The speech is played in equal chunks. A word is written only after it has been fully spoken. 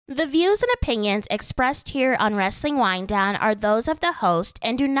The views and opinions expressed here on Wrestling Wind Down are those of the host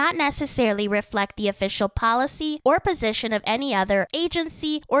and do not necessarily reflect the official policy or position of any other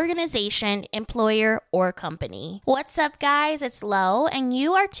agency, organization, employer, or company. What's up, guys? It's Lo, and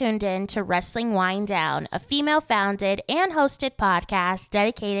you are tuned in to Wrestling Wind Down, a female-founded and hosted podcast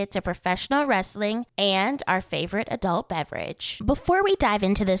dedicated to professional wrestling and our favorite adult beverage. Before we dive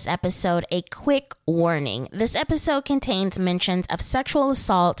into this episode, a quick warning. This episode contains mentions of sexual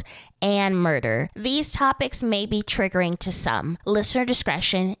assault and murder. These topics may be triggering to some. Listener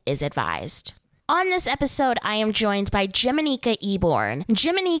discretion is advised. On this episode, I am joined by Jimanekia Eborn.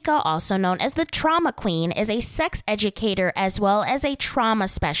 Jimanekia, also known as the Trauma Queen, is a sex educator as well as a trauma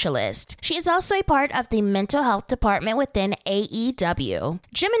specialist. She is also a part of the mental health department within AEW.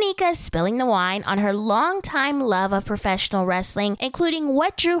 Jimanekia is spilling the wine on her longtime love of professional wrestling, including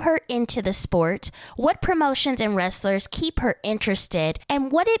what drew her into the sport, what promotions and wrestlers keep her interested, and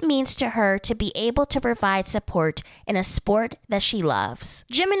what it means to her to be able to provide support in a sport that she loves.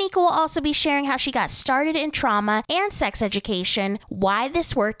 Jimanekia will also be sharing how she got started in trauma and sex education, why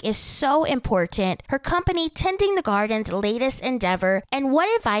this work is so important, her company Tending the Garden's latest endeavor, and what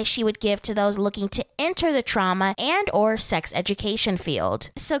advice she would give to those looking to enter the trauma and or sex education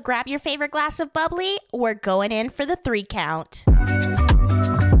field. So grab your favorite glass of bubbly. We're going in for the 3 count.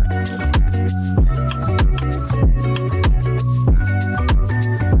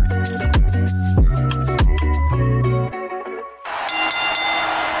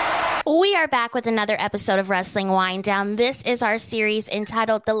 We are back with another episode of Wrestling Wind Down. This is our series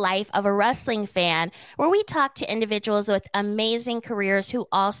entitled The Life of a Wrestling Fan, where we talk to individuals with amazing careers who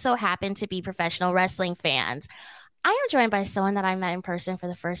also happen to be professional wrestling fans. I am joined by someone that I met in person for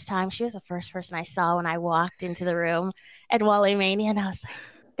the first time. She was the first person I saw when I walked into the room at Wally Mania, and I was like,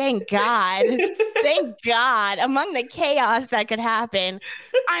 thank God. Thank God. Among the chaos that could happen,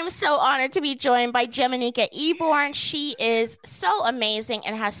 I'm so honored to be joined by Jimanekia Eborn. She is so amazing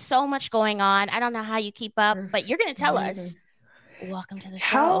and has so much going on. I don't know how you keep up, but you're going to tell us. Welcome to the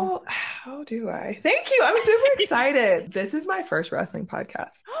show. How do I? Thank you. I'm super excited. This is my first wrestling podcast.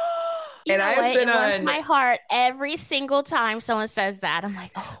 And I've been on. It warms my heart every single time someone says that. I'm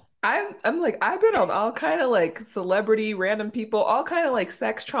like, oh. I'm like, I've been on all kind of like celebrity, random people, all kind of like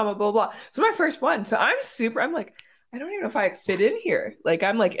sex, trauma, blah, blah. It's my first one. So I'm like, I don't even know if I fit in here. Like,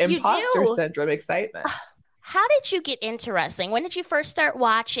 I'm like imposter syndrome excitement. How did you get into wrestling? When did you first start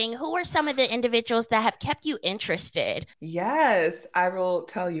watching? Who were some of the individuals that have kept you interested? Yes, I will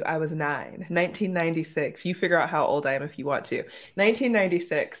tell you, I was 9, 1996. You figure out how old I am if you want to.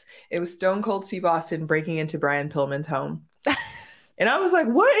 1996. It was Stone Cold Steve Austin breaking into Brian Pillman's home. And I was like,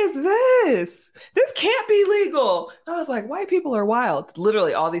 what is this? This can't be legal. I was like, white people are wild.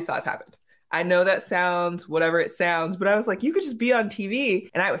 Literally, all these thoughts happened. I know that sounds whatever it sounds, but I was like, you could just be on TV.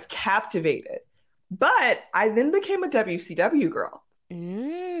 And I was captivated. But I then became a WCW girl.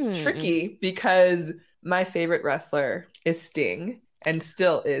 Tricky, because my favorite wrestler is Sting. And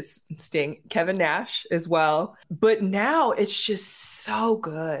still is Sting. Kevin Nash as well. But now it's just so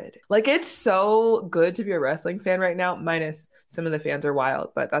good. Like, it's so good to be a wrestling fan right now, minus some of the fans are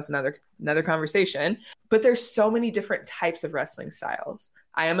wild, but that's another conversation. But there's so many different types of wrestling styles.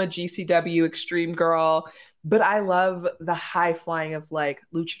 I am a GCW extreme girl, but I love the high flying of like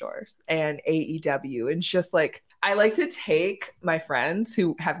luchadors and AEW. And just like, I like to take my friends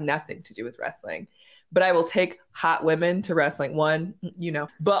who have nothing to do with wrestling, but I will take hot women to wrestling. 1,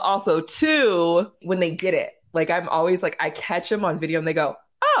 but also 2, when they get it. Like, I'm always like, I catch them on video and they go,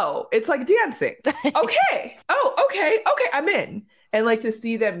 oh, it's like dancing. Okay. Okay, I'm in. And like to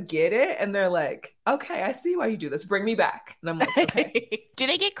see them get it and they're like, okay, I see why you do this. Bring me back. And I'm like, okay. Do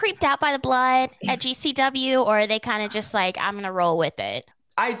they get creeped out by the blood at GCW, or are they kind of just like, I'm going to roll with it?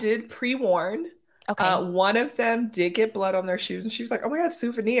 I did pre-warn. Okay. One of them did get blood on their shoes and she was like, oh my God,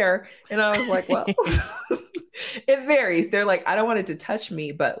 souvenir. And I was like, well, it varies. They're like, I don't want it to touch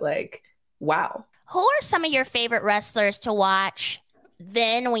me, but like, wow. Who are some of your favorite wrestlers to watch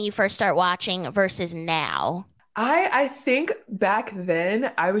then when you first start watching versus now? I think back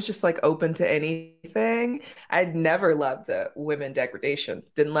then I was just like open to anything. I'd never loved the women degradation.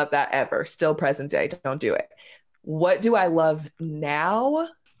 Didn't love that ever. Still present day. Don't do it. What do I love now?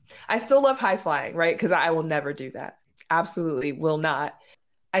 I still love high flying, right? Because I will never do that. Absolutely will not.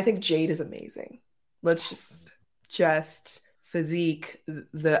 I think Jade is amazing. Let's just physique,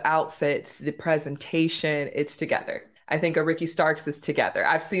 the outfits, the presentation, it's together. I think a Ricky Starks is together.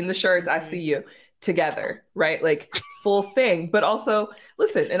 I've seen the shirts. I see you together, right? Like full thing. But also,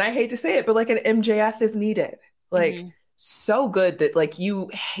 listen, and I hate to say it, but like an MJF is needed. Like so good that like you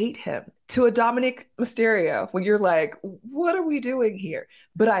hate him, to a Dominic Mysterio when you're like, what are we doing here?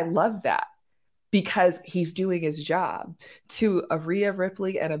 But I love that because he's doing his job, to a Rhea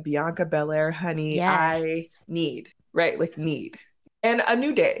Ripley and a Bianca Belair, honey, Yes. I need, right? Like need. And a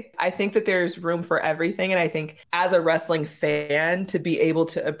New Day. I think that there's room for everything. And I think as a wrestling fan, to be able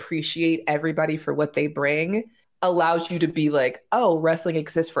to appreciate everybody for what they bring allows you to be like, oh, wrestling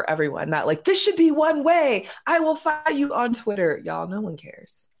exists for everyone. Not like, this should be one way. I will fight you on Twitter. Y'all, no one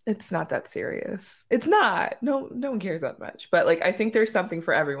cares. It's not that serious. It's not. No one cares that much. But like, I think there's something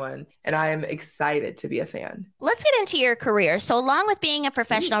for everyone. And I am excited to be a fan. Let's get into your career. So along with being a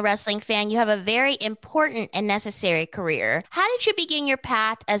professional wrestling fan, you have a very important and necessary career. How did you begin your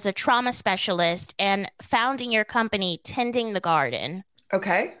path as a trauma specialist and founding your company, Tending the Garden?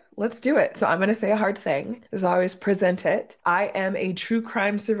 Okay, let's do it. So I'm going to say a hard thing, as I always present it. I am a true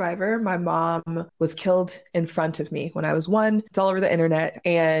crime survivor. My mom was killed in front of me when I was 1. It's all over the internet.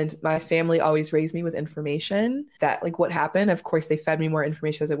 And my family always raised me with information that like what happened. Of course, they fed me more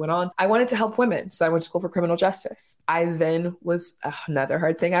information as it went on. I wanted to help women. So I went to school for criminal justice. I then was another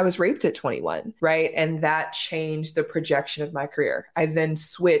hard thing. I was raped at 21, right? And that changed the projection of my career. I then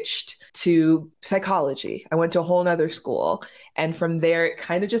switched to psychology. I went to a whole nother school. And from there, it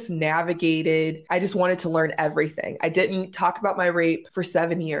kind of just navigated. I just wanted to learn everything. I didn't talk about my rape for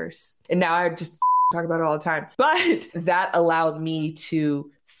 7 years. And now I just talk about it all the time. But that allowed me to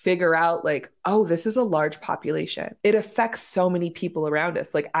figure out like, oh, this is a large population. It affects so many people around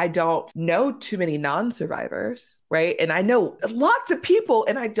us. Like, I don't know too many non-survivors, right? And I know lots of people,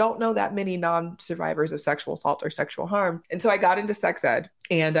 and I don't know that many non-survivors of sexual assault or sexual harm. And so I got into sex ed.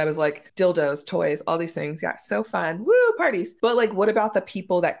 And I was like, dildos, toys, all these things. Yeah, so fun. Woo, parties. But like, what about the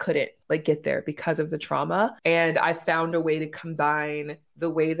people that couldn't like get there because of the trauma? And I found a way to combine the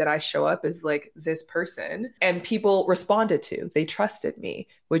way that I show up as like this person, and people responded to. They trusted me,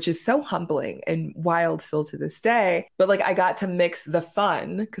 which is so humbling and wild still to this day. But like, I got to mix the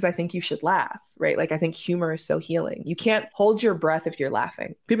fun, because I think you should laugh, right? Like, I think humor is so healing. You can't hold your breath if you're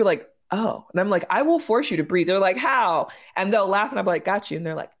laughing. People are like, oh, and I'm like, I will force you to breathe. They're like, how? And they'll laugh and I'm like, got you. And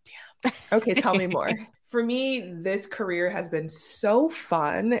they're like, damn. Okay, tell me more. For me, this career has been so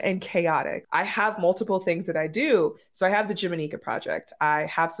fun and chaotic. I have multiple things that I do. So I have the Jimanekia project. I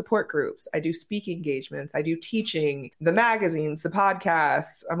have support groups. I do speaking engagements. I do teaching, the magazines, the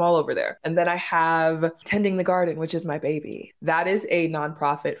podcasts. I'm all over there. And then I have Tending the Garden, which is my baby. That is a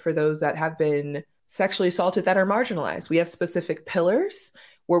nonprofit for those that have been sexually assaulted that are marginalized. We have specific pillars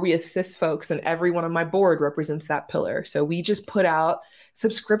where we assist folks, and everyone on my board represents that pillar. So we just put out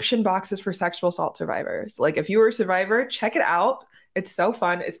subscription boxes for sexual assault survivors. Like, if you were a survivor, check it out. It's so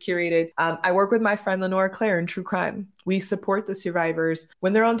fun. It's curated. I work with my friend Lenora Claire in True Crime. We support the survivors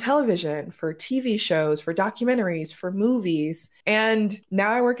when they're on television, for TV shows, for documentaries, for movies. And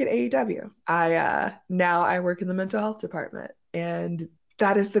now I work at AEW. Now I work in the mental health department. And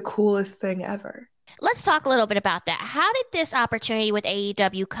that is the coolest thing ever. Let's talk a little bit about that. How did this opportunity with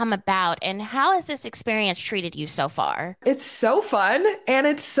AEW come about, and how has this experience treated you so far? It's so fun and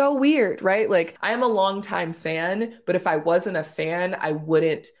it's so weird, right? Like, I am a longtime fan, but if I wasn't a fan, I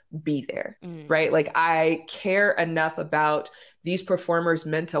wouldn't be there, right? Like, I care enough about these performers'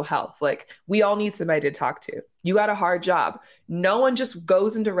 mental health. Like, we all need somebody to talk to. You got a hard job. No one just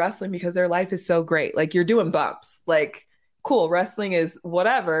goes into wrestling because their life is so great. Like, you're doing bumps. Like, cool, wrestling is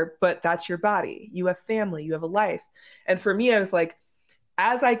whatever, but that's your body. You have family, you have a life. And for me, I was like,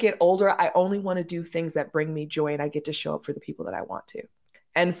 as I get older, I only want to do things that bring me joy, and I get to show up for the people that I want to.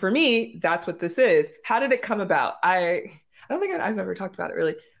 And for me, that's what this is. How did it come about? I don't think I've ever talked about it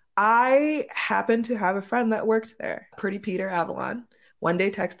really. I happened to have a friend that worked there, Pretty Peter Avalon, one day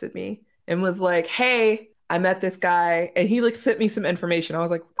texted me and was like, hey, I met this guy, and he like sent me some information. I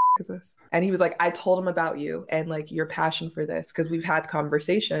was like, is this? And he was like, I told him about you and like your passion for this, because we've had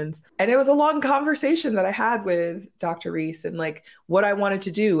conversations. And it was a long conversation that I had with Dr. Reese, and like what I wanted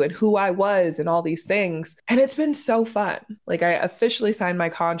to do and who I was and all these things. And it's been so fun. Like, I officially signed my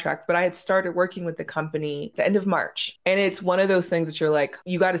contract, but I had started working with the company the end of March. And it's one of those things that you're like,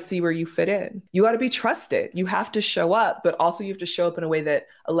 you got to see where you fit in. You got to be trusted. You have to show up, but also you have to show up in a way that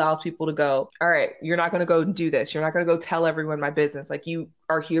allows people to go, all right, you're not going to go and do this. You're not going to go tell everyone my business. Like, you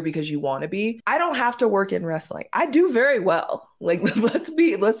are here because you want to be. I don't have to work in wrestling. I do very well. Like,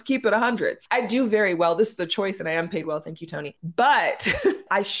 let's keep it 100. I do very well. This is a choice, and I am paid well. Thank you, Tony. But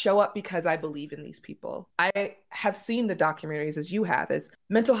I show up because I believe in these people. I have seen the documentaries, as you have, as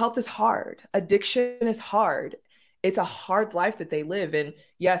mental health is hard. Addiction is hard. It's a hard life that they live. And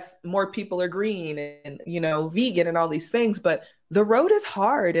yes, more people are green and, vegan and all these things, but the road is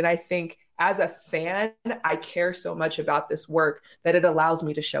hard. And I think as a fan, I care so much about this work that it allows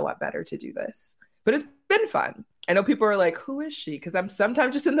me to show up better to do this. But it's been fun. I know people are like, who is she? Because I'm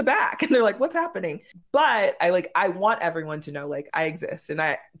sometimes just in the back and they're like, what's happening? But I want everyone to know like I exist and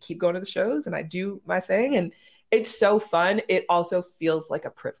I keep going to the shows and I do my thing. And it's so fun. It also feels like a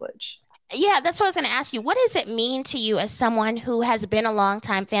privilege. Yeah, that's what I was going to ask you. What does it mean to you as someone who has been a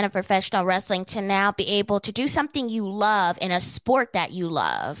longtime fan of professional wrestling to now be able to do something you love in a sport that you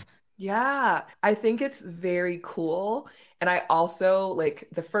love? Yeah, I think it's very cool. And I also like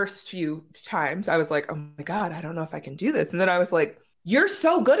the first few times I was like, oh my God, I don't know if I can do this. And then I was like, you're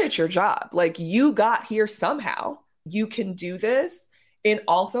so good at your job. Like you got here somehow. You can do this. And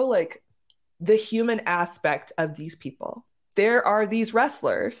also like the human aspect of these people. There are these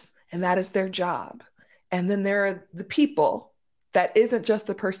wrestlers, and that is their job. And then there are the people that isn't just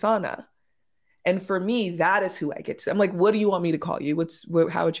the persona. And for me, that is who I get to. I'm like, what do you want me to call you?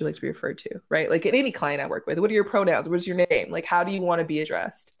 How would you like to be referred to? Right? Like at any client I work with, what are your pronouns? What's your name? Like, how do you want to be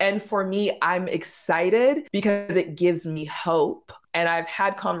addressed? And for me, I'm excited because it gives me hope. And I've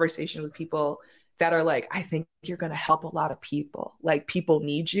had conversations with people that are like, I think you're going to help a lot of people. Like people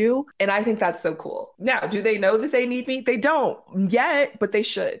need you. And I think that's so cool. Now, do they know that they need me? They don't yet, but they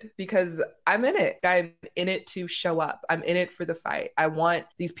should because I'm in it. I'm in it to show up. I'm in it for the fight. I want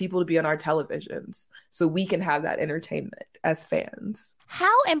these people to be on our televisions so we can have that entertainment as fans.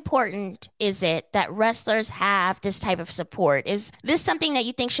 How important is it that wrestlers have this type of support? Is this something that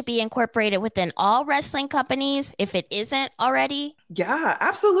you think should be incorporated within all wrestling companies if it isn't already? Yeah,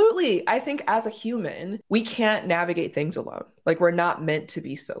 absolutely. I think as a human, we can't navigate things alone. Like we're not meant to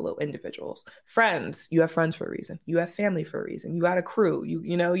be solo individuals. Friends, you have friends for a reason. You have family for a reason. You got a crew.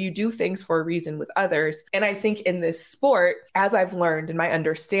 You do things for a reason with others. And I think in this sport, as I've learned in my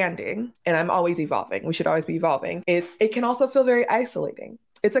understanding, and I'm always evolving, we should always be evolving, is it can also feel very isolating.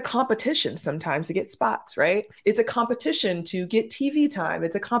 It's a competition sometimes to get spots, right? It's a competition to get TV time.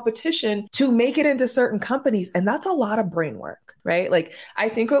 It's a competition to make it into certain companies. And that's a lot of brain work, right? Like, I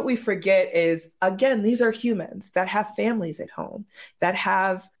think what we forget is, again, these are humans that have families at home, that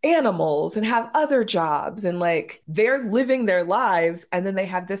have animals and have other jobs. And like, they're living their lives. And then they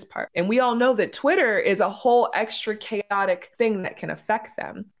have this part. And we all know that Twitter is a whole extra chaotic thing that can affect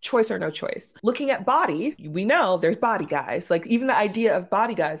them. Choice or no choice. Looking at body, we know there's body guys. Like, even the idea of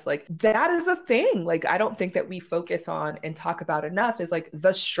body guys, like that is a thing. Like I don't think that we focus on and talk about enough is like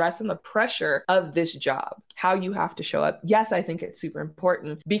the stress and the pressure of this job, how you have to show up. Yes, I think it's super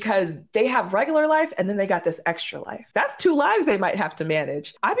important because they have regular life and then they got this extra life. That's two lives they might have to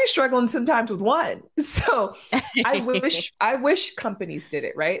manage. I'd be struggling sometimes with one. So I wish companies did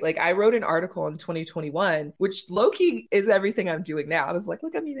it, right? Like I wrote an article in 2021, which low-key is everything I'm doing now. I was like,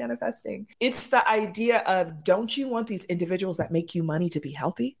 look at me manifesting. It's the idea of, don't you want these individuals that make you money to be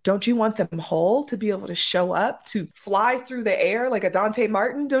healthy? Don't you want them whole to be able to show up, to fly through the air like a Dante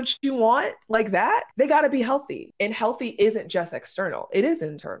Martin? Don't you want like that? They got to be healthy. And healthy isn't just external. It is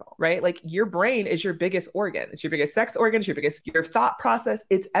internal, right? Like your brain is your biggest organ. It's your biggest sex organ. It's your thought process.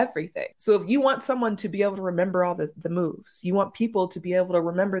 It's everything. So if you want someone to be able to remember all the moves, you want people to be able to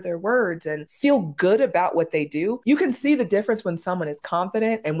remember their words and feel good about what they do, you can see the difference when someone is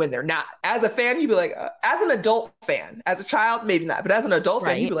confident and when they're not. As a fan, you'd be like, as an adult fan, as a child, maybe not, but as an adult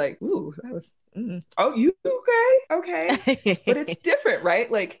fan, you'd be like, ooh, that was, oh, you okay? But it's different,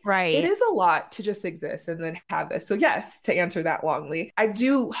 right? Like, right. It is a lot to just exist and then have this. So yes, to answer that longly, I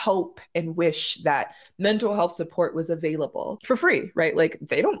do hope and wish that mental health support was available for free, right? Like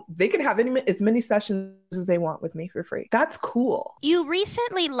they can have as many sessions as they want with me for free. That's cool. You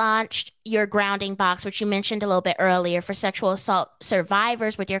recently launched your grounding box, which you mentioned a little bit earlier, for sexual assault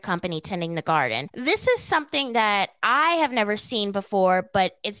survivors with your company, Tending the Garden. This is something that I have never seen before,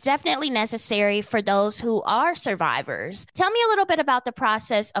 but it's definitely necessary for those who are survivors. Tell me a little bit about the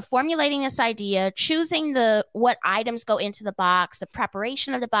process of formulating this idea, choosing what items go into the box, the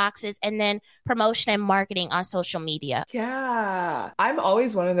preparation of the boxes, and then promotion and marketing on social media. Yeah. I'm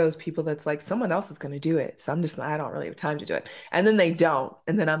always one of those people that's like, someone else is going to do it. So I don't really have time to do it. And then they don't.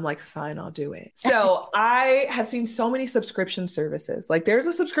 And then I'm like, fine, I'll do it. So I have seen so many subscription services. Like there's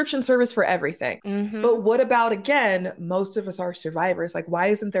a subscription service for everything. Mm-hmm. But what about, again, most of us are survivors. Like, why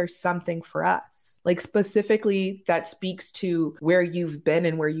isn't there something for us? Like specifically that speaks to where you've been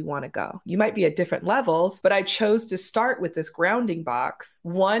and where you want to go. You might be at different levels, but I chose to start with this grounding box.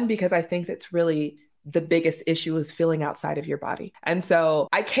 One, because I think that's really the biggest issue is feeling outside of your body. And so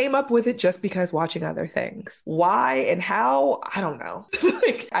I came up with it just because watching other things. Why and how, I don't know.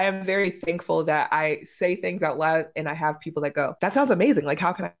 Like, I am very thankful that I say things out loud and I have people that go, that sounds amazing. Like,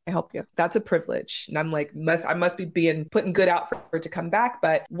 how can I help you? That's a privilege. And I'm like, I must be putting good out for it to come back.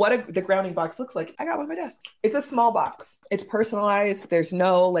 But what the grounding box looks like, I got one on my desk. It's a small box. It's personalized. There's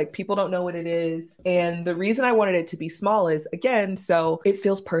no, like, people don't know what it is. And the reason I wanted it to be small is, again, so it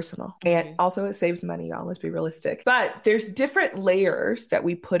feels personal. And also it saves money, y'all. Let's be realistic. But there's different layers that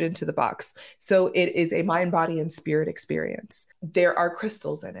we put into the box. So it is a mind, body, and spirit experience. There are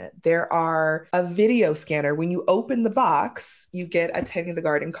crystals in it. There are a video scanner. When you open the box, you get a Tending the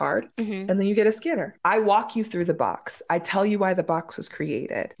Garden card, and then you get a scanner. I walk you through the box. I tell you why the box was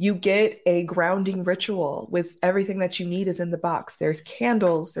created. You get a grounding ritual with everything that you need is in the box. There's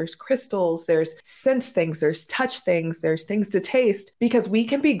candles, there's crystals, there's sense things, there's touch things, there's things to taste, because we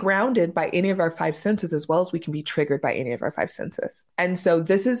can be grounded by any of our five senses as well as we can be triggered by any of our five senses. And so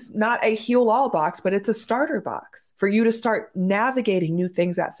this is not a heal-all box, but it's a starter box for you to start navigating new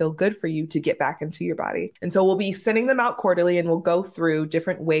things that feel good for you to get back into your body. And so we'll be sending them out quarterly, and we'll go through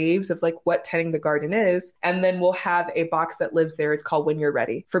different waves of like what Tending the Garden is. And then we'll have a box that lives there. It's called When You're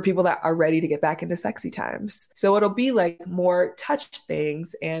Ready, for people that are ready to get back into sexy times. So it'll be like more touch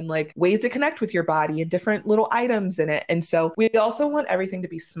things and like ways to connect with your body and different little items in it. And so we also want everything to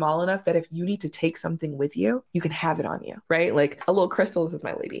be small enough that if you need to take something with you, you can have it on you, right? Like a little crystal, this is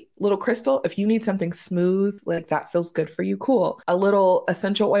my lady. Little crystal, if you need something smooth, like that feels good for you, cool. A little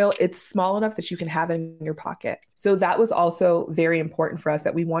essential oil, it's small enough that you can have it in your pocket. So that was also very important for us,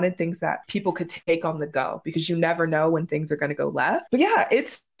 that we wanted things that people could take on the go, because you never know when things are going to go left. But yeah,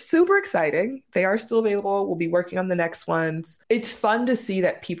 it's super exciting. They are still available. We'll be working on the next ones. It's fun to see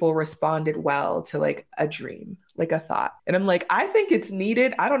that people responded well to like a dream, like a thought. And I'm like, I think it's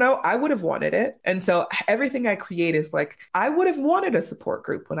needed. I don't know. I would have wanted it. And so everything I create is like, I would have wanted a support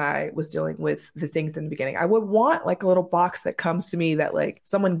group when I was dealing with the things in the beginning. I would want like a little box that comes to me that like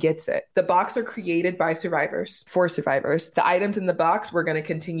someone gets it. The box are created by survivors, for survivors. The items in the box, we're going to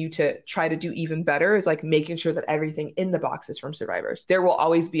continue to try to do even better, is like making sure that everything in the box is from survivors. There will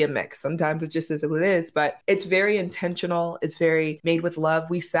always be a mix. Sometimes it just is what it is, but it's very intentional. It's very made with love.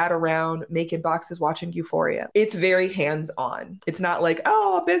 We sat around making boxes, watching Euphoria. It's very hands-on. It's not like,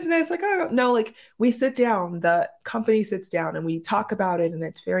 oh, a business, like, oh, no, like we sit down, the company sits down and we talk about it, and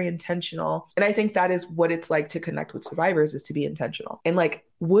it's very intentional. And I think that is what it's like to connect with survivors, is to be intentional. And like,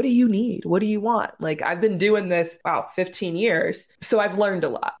 what do you need? What do you want? Like, I've been doing this, 15 years. So I've learned a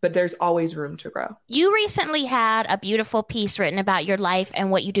lot, but there's always room to grow. You recently had a beautiful piece written about your life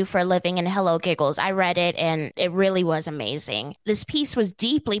and what you do for a living in Hello Giggles. I read it and it really was amazing. This piece was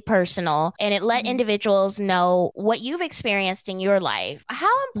deeply personal, and it let individuals know what you've experienced in your life.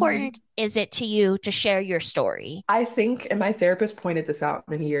 How important is it to you to share your story? I think, and my therapist pointed this out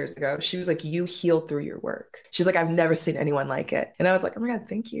many years ago, she was like, you heal through your work. She's like, I've never seen anyone like it. And I was like, oh my God,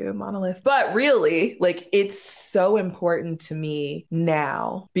 thank you, Monolith. But really, like, it's so important to me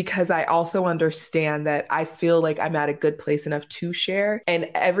now, because I also understand that I feel like I'm at a good place enough to share. And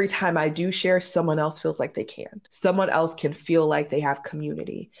every time I do share, someone else feels like they can. Someone else can feel like they have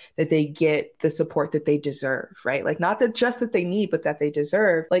community, that they get the support that they deserve, right? Like, not that just that they need, but that they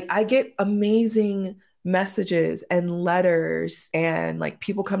deserve. Like, I get amazing messages and letters, and like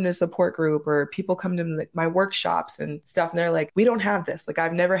people come to a support group, or people come to like my workshops and stuff, and they're like, we don't have this. Like,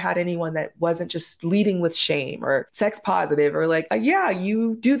 I've never had anyone that wasn't just leading with shame or sex positive, or like, yeah,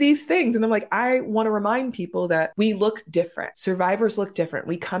 you do these things. And I'm like, I want to remind people that we look different. Survivors look different.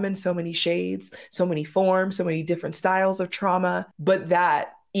 We come in so many shades, so many forms, so many different styles of trauma, but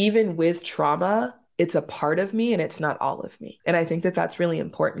that even with trauma, it's a part of me and it's not all of me. And I think that that's really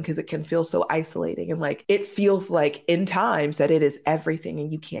important, because it can feel so isolating, and like it feels like in times that it is everything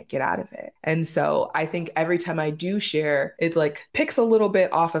and you can't get out of it. And so I think every time I do share, it like picks a little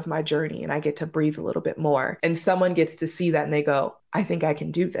bit off of my journey, and I get to breathe a little bit more, and someone gets to see that and they go, I think I can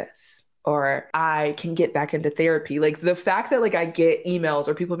do this. Or I can get back into therapy. Like, the fact that like I get emails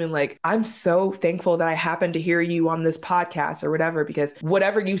or people being like, I'm so thankful that I happened to hear you on this podcast or whatever, because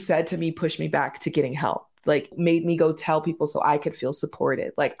whatever you said to me pushed me back to getting help. Like, made me go tell people so I could feel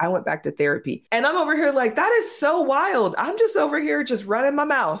supported. Like, I went back to therapy, and I'm over here like, that is so wild. I'm just over here just running my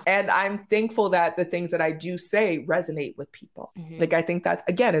mouth. And I'm thankful that the things that I do say resonate with people. Like, I think that,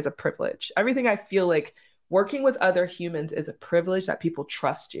 again, is a privilege. Everything I feel like working with other humans is a privilege that people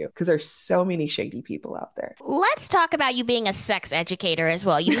trust you because there's so many shady people out there. Let's talk about you being a sex educator as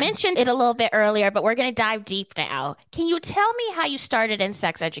well. You mentioned it a little bit earlier, but we're going to dive deep now. Can you tell me how you started in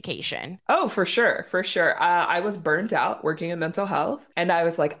sex education? Oh, for sure. For sure. I was burnt out working in mental health, and I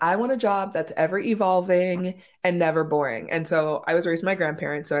was like, I want a job that's ever evolving and never boring. And so I was raised by my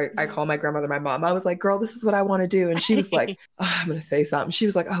grandparents. So I call my grandmother my mom. I was like, girl, this is what I want to do. And she was like, oh, I'm going to say something. She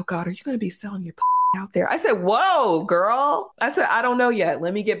was like, oh God, are you going to be selling your out there? I said, whoa, girl. I said, I don't know yet.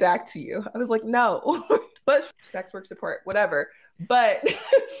 Let me get back to you. I was like, no, but sex work support, whatever. But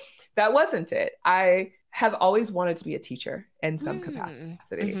that wasn't it. I have always wanted to be a teacher in some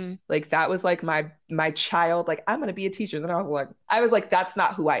capacity. Mm-hmm. Like that was like my child, like I'm going to be a teacher. Then I was like, that's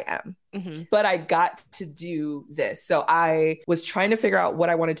not who I am. Mm-hmm. But I got to do this. So I was trying to figure out what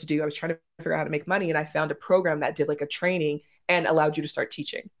I wanted to do. I was trying to figure out how to make money. And I found a program that did like a training and allowed you to start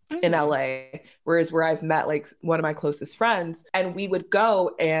teaching in LA. Whereas where I've met like one of my closest friends, and we would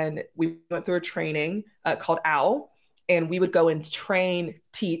go and we went through a training called OWL. And we would go and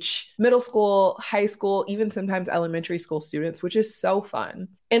teach middle school, high school, even sometimes elementary school students, which is so fun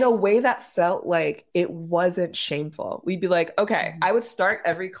in a way that felt like it wasn't shameful. We'd be like, okay, I would start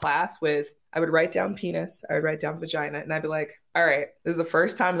every class with, I would write down penis, I would write down vagina, and I'd be like, all right, this is the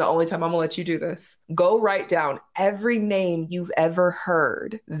first time, the only time I'm gonna let you do this. Go write down every name you've ever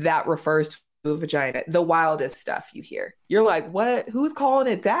heard that refers to a vagina, the wildest stuff you hear. You're like, what? Who's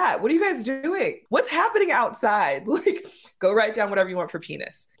calling it that? What are you guys doing? What's happening outside? Like, go write down whatever you want for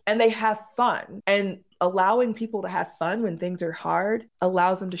penis. And they have fun. And allowing people to have fun when things are hard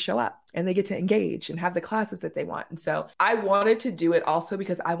allows them to show up and they get to engage and have the classes that they want. And so I wanted to do it also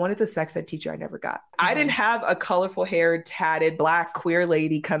because I wanted the sex ed teacher I never got. Mm-hmm. I didn't have a colorful haired, tatted, Black queer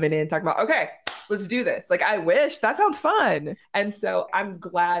lady coming in talking about, okay, let's do this. Like, I wish that sounds fun. And so I'm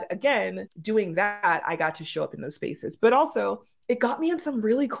glad, again, doing that, I got to show up in those spaces. But also, it got me in some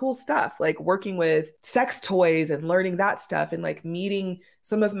really cool stuff, like working with sex toys and learning that stuff and like meeting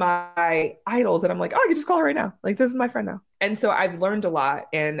some of my idols that I'm like, oh, I can just call her right now. Like, this is my friend now. And so I've learned a lot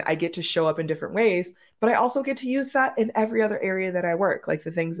and I get to show up in different ways, but I also get to use that in every other area that I work, like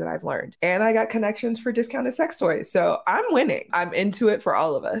the things that I've learned. And I got connections for discounted sex toys. So I'm winning. I'm into it for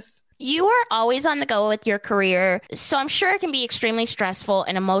all of us. You are always on the go with your career, so I'm sure it can be extremely stressful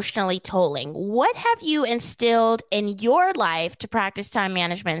and emotionally tolling. What have you instilled in your life to practice time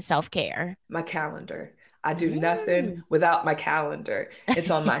management and self-care? My calendar. I do nothing without my calendar.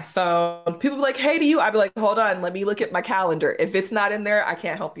 It's on my phone. People be like, hey, do you? I'd be like, hold on, let me look at my calendar. If it's not in there, I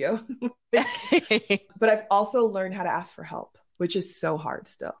can't help you. But I've also learned how to ask for help, which is so hard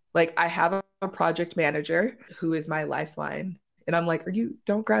still. Like, I have a project manager who is my lifeline. And I'm like,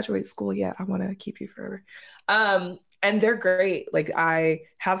 don't graduate school yet. I want to keep you forever. And they're great. Like, I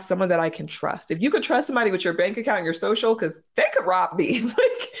have someone that I can trust. If you could trust somebody with your bank account and your social, because they could rob me,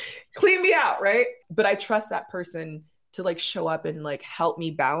 like clean me out, right? But I trust that person to like show up and like help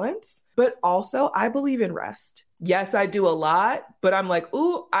me balance. But also, I believe in rest. Yes, I do a lot, but I'm like,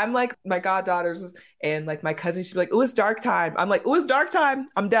 ooh, I'm like my goddaughters and like my cousins should be like, ooh, it's dark time. I'm like, ooh, it's dark time.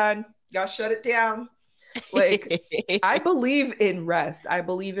 I'm done. Y'all shut it down. Like, I believe in rest. I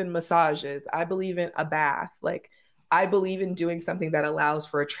believe in massages. I believe in a bath. Like, I believe in doing something that allows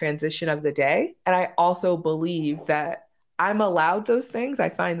for a transition of the day. And I also believe that I'm allowed those things. I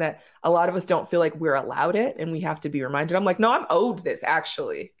find that a lot of us don't feel like we're allowed it and we have to be reminded. I'm like, no, I'm owed this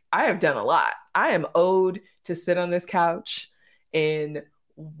actually. I have done a lot. I am owed to sit on this couch and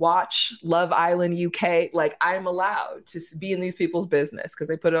watch Love Island UK. Like, I'm allowed to be in these people's business because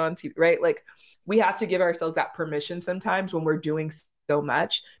they put it on TV, right? Like, we have to give ourselves that permission sometimes when we're doing so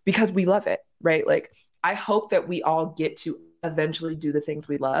much because we love it, right? Like, I hope that we all get to eventually do the things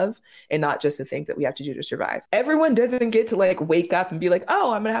we love and not just the things that we have to do to survive. Everyone doesn't get to like wake up and be like,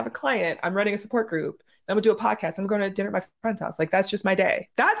 oh, I'm going to have a client. I'm running a support group. I'm going to do a podcast. I'm going to dinner at my friend's house. Like, that's just my day.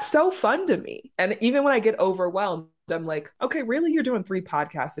 That's so fun to me. And even when I get overwhelmed, I'm like, okay, really? You're doing 3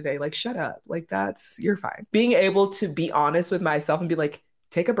 podcasts a day? Like, shut up. Like, you're fine. Being able to be honest with myself and be like,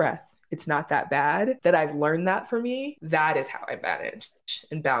 take a breath. It's not that bad. That I've learned that for me. That is how I manage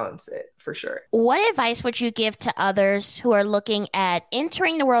and balance it for sure. What advice would you give to others who are looking at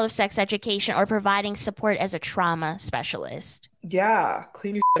entering the world of sex education or providing support as a trauma specialist? Yeah,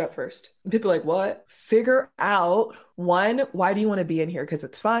 clean your shit up first. People are like, what? Figure out, one, why do you want to be in here? Because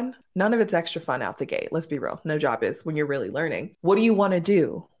it's fun. None of it's extra fun out the gate. Let's be real. No job is when you're really learning. What do you want to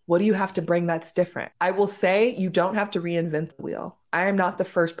do? What do you have to bring that's different? I will say you don't have to reinvent the wheel. I am not the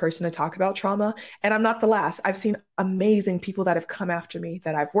first person to talk about trauma, and I'm not the last. I've seen amazing people that have come after me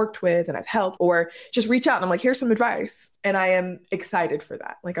that I've worked with and I've helped, or just reach out and I'm like, here's some advice. And I am excited for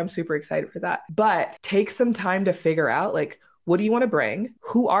that. Like, I'm super excited for that. But take some time to figure out, like, what do you want to bring?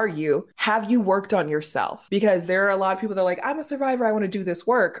 Who are you? Have you worked on yourself? Because there are a lot of people that are like, I'm a survivor. I want to do this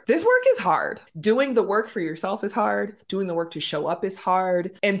work. This work is hard. Doing the work for yourself is hard. Doing the work to show up is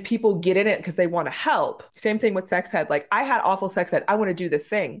hard. And people get in it because they want to help. Same thing with sex ed. Like, I had awful sex ed. I want to do this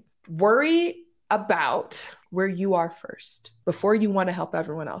thing. Worry about where you are first before you want to help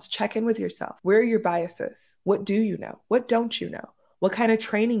everyone else. Check in with yourself. Where are your biases? What do you know? What don't you know? What kind of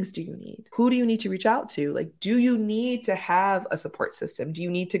trainings do you need? Who do you need to reach out to? Like, do you need to have a support system? Do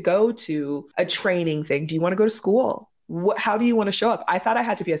you need to go to a training thing? Do you want to go to school? How do you want to show up? I thought I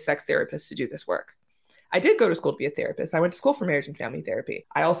had to be a sex therapist to do this work. I did go to school to be a therapist. I went to school for marriage and family therapy.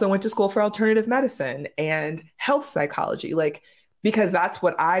 I also went to school for alternative medicine and health psychology, like, because that's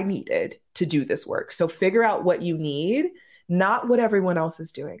what I needed to do this work. So figure out what you need, not what everyone else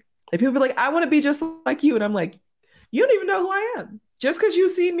is doing. Like, people be like, I want to be just like you. And I'm like, you don't even know who I am. Just because you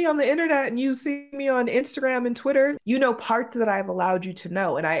see me on the internet and you see me on Instagram and Twitter, you know parts that I've allowed you to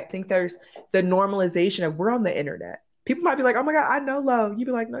know. And I think there's the normalization of, we're on the internet. People might be like, oh my God, I know Lo. You'd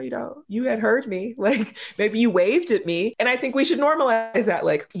be like, no, you don't. You had heard me. Like, maybe you waved at me. And I think we should normalize that.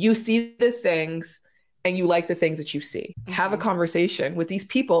 Like, you see the things and you like the things that you see. Mm-hmm. Have a conversation with these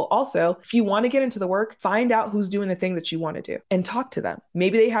people. Also, if you want to get into the work, find out who's doing the thing that you want to do and talk to them.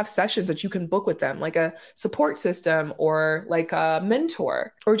 Maybe they have sessions that you can book with them, like a support system or like a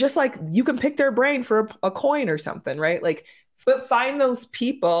mentor, or just like you can pick their brain for a coin or something, right? Like, but find those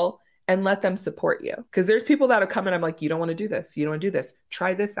people and let them support you. Because there's people that'll come and I'm like, you don't want to do this. You don't want to do this.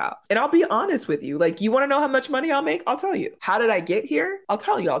 Try this out. And I'll be honest with you. Like, you want to know how much money I'll make? I'll tell you. How did I get here? I'll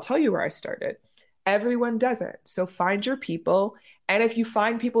tell you. I'll tell you where I started. Everyone doesn't. So find your people. And if you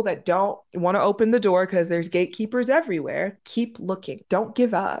find people that don't want to open the door because there's gatekeepers everywhere, keep looking. Don't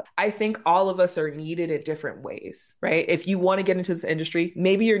give up. I think all of us are needed in different ways, right? If you want to get into this industry,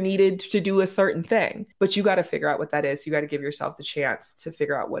 maybe you're needed to do a certain thing, but you got to figure out what that is. You got to give yourself the chance to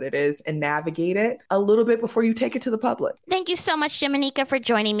figure out what it is and navigate it a little bit before you take it to the public. Thank you so much, Jimanekia, for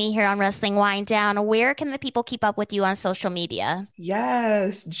joining me here on Wrestling Wind Down. Where can the people keep up with you on social media?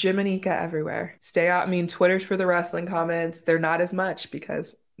 Yes, Jimanekia everywhere. Stay out. I mean, Twitter's for the wrestling comments. They're not as much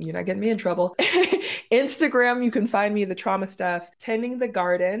because you're not getting me in trouble. Instagram, you can find me the trauma stuff.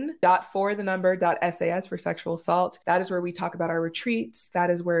 tendingthegarden.for.SAS for sexual assault. That is where we talk about our retreats.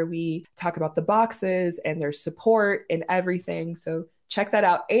 That is where we talk about the boxes and their support and everything. So check that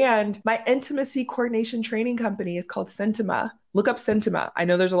out. And my intimacy coordination training company is called Sentima. Look up Sentima. I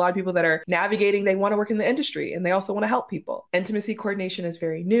know there's a lot of people that are navigating. They want to work in the industry and they also want to help people. Intimacy coordination is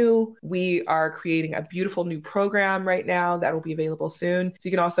very new. We are creating a beautiful new program right now that will be available soon. So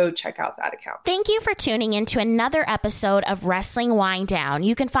you can also check out that account. Thank you for tuning in to another episode of Wrestling Wind Down.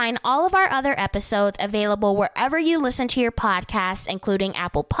 You can find all of our other episodes available wherever you listen to your podcasts, including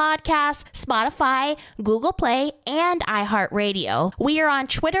Apple Podcasts, Spotify, Google Play, and iHeartRadio. We are on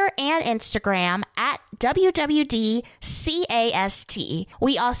Twitter and Instagram at WWDCAST.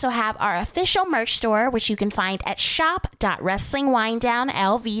 We also have our official merch store, which you can find at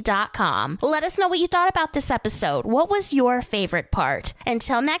shop.wrestlingwinddownlv.com. Let us know what you thought about this episode. What was your favorite part?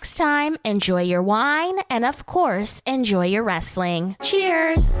 Until next time, enjoy your wine and, of course, enjoy your wrestling.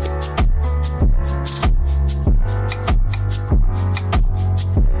 Cheers!